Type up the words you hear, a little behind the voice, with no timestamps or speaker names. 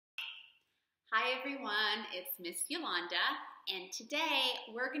Hi everyone, it's Miss Yolanda, and today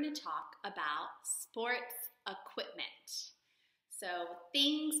we're going to talk about sports equipment. So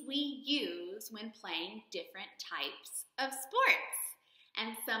things we use when playing different types of sports.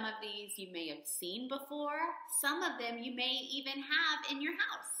 And some of these you may have seen before, some of them you may even have in your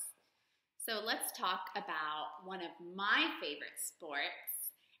house. So let's talk about one of my favorite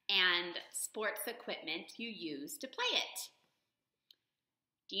sports and sports equipment you use to play it.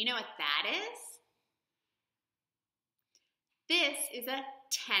 Do you know what that is? This is a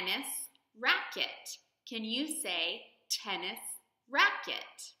tennis racket. Can you say tennis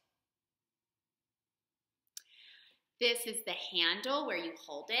racket? This is the handle where you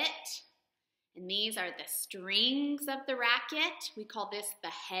hold it. And these are the strings of the racket. We call this the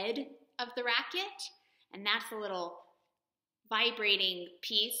head of the racket. And that's a little vibrating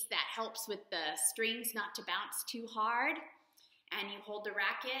piece that helps with the strings not to bounce too hard. And you hold the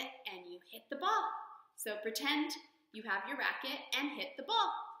racket and you hit the ball. So pretend you have your racket and hit the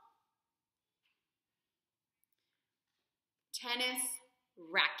ball. Tennis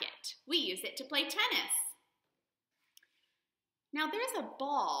racket. We use it to play tennis. Now there's a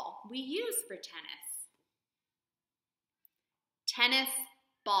ball we use for tennis. Tennis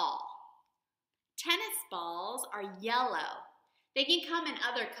ball. Tennis balls are yellow. They can come in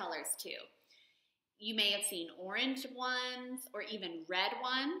other colors too. You may have seen orange ones or even red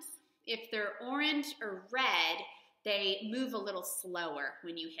ones. If they're orange or red, they move a little slower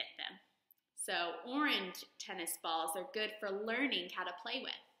when you hit them. So orange tennis balls are good for learning how to play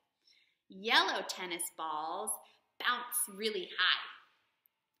with. Yellow tennis balls bounce really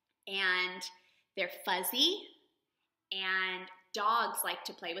high. And they're fuzzy, and dogs like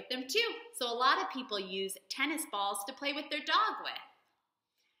to play with them too. So a lot of people use tennis balls to play with their dog with.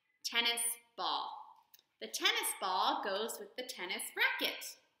 Tennis ball. The tennis ball goes with the tennis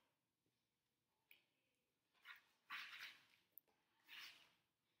racket.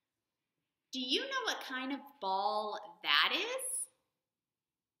 Do you know what kind of ball that is?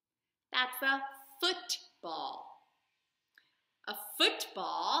 That's a football. A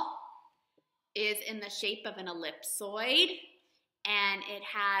football is in the shape of an ellipsoid, and it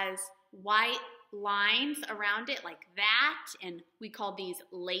has white lines around it like that, and we call these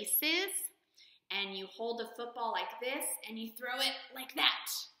laces. And you hold a football like this, and you throw it like that.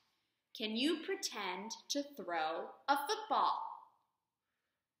 Can you pretend to throw a football?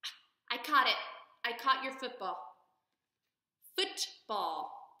 I caught it. I caught your football. Football.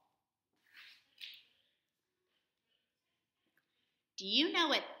 Do you know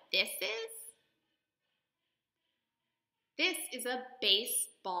what this is? This is a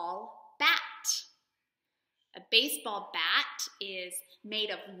baseball bat. A baseball bat is made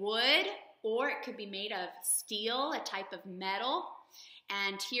of wood, or it could be made of steel, a type of metal.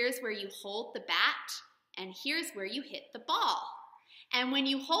 And here's where you hold the bat, and here's where you hit the ball. And when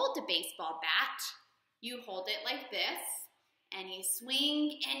you hold the baseball bat, you hold it like this, and you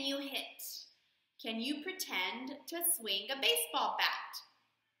swing and you hit. Can you pretend to swing a baseball bat?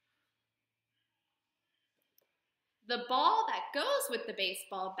 The ball that goes with the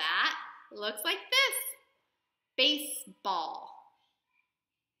baseball bat looks like this. Baseball.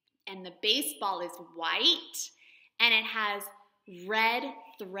 And the baseball is white, and it has red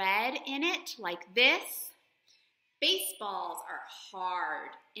thread in it like this. Baseballs are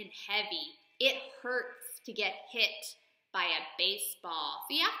hard and heavy. It hurts to get hit by a baseball,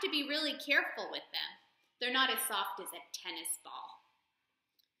 so you have to be really careful with them. They're not as soft as a tennis ball.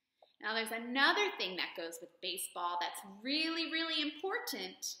 Now there's another thing that goes with baseball that's really, really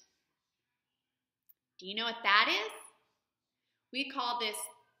important. Do you know what that is? We call this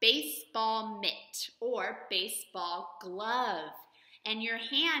baseball mitt or baseball glove. And your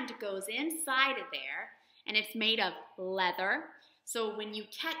hand goes inside of there, and it's made of leather. So when you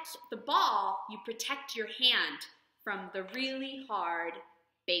catch the ball, you protect your hand from the really hard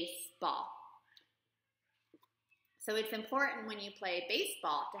baseball. So it's important when you play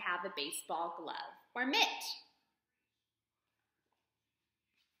baseball to have a baseball glove or mitt.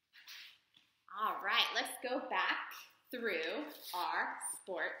 All right, let's go back through our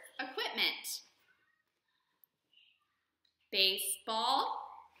sports equipment. Baseball,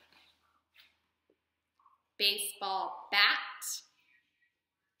 baseball bat,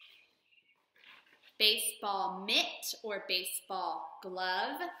 baseball mitt or baseball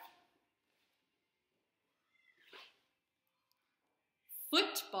glove,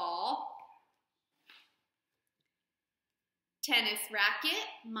 football, tennis racket,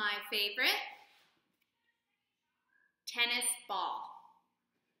 my favorite, tennis ball.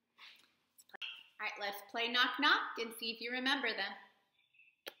 All right, let's play knock knock and see if you remember them.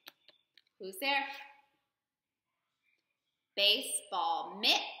 Who's there? Baseball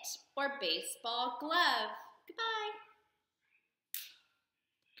mitt or baseball glove? Goodbye.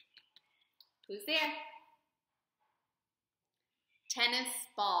 Who's there? Tennis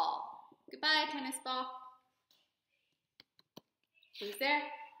ball. Goodbye, tennis ball. Who's there?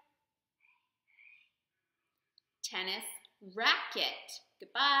 Tennis racket.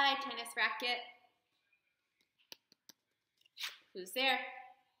 Goodbye, tennis racket. Who's there?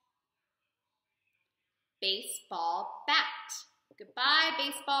 Baseball bat. Goodbye,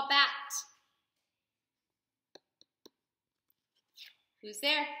 baseball bat. Who's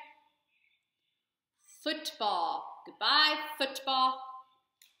there? Football. Goodbye, football.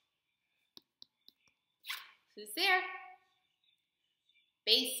 Who's there?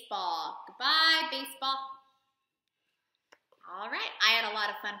 Baseball. Goodbye, baseball. All right, I had a lot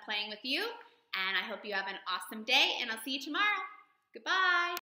of fun playing with you, and I hope you have an awesome day, and I'll see you tomorrow. Goodbye.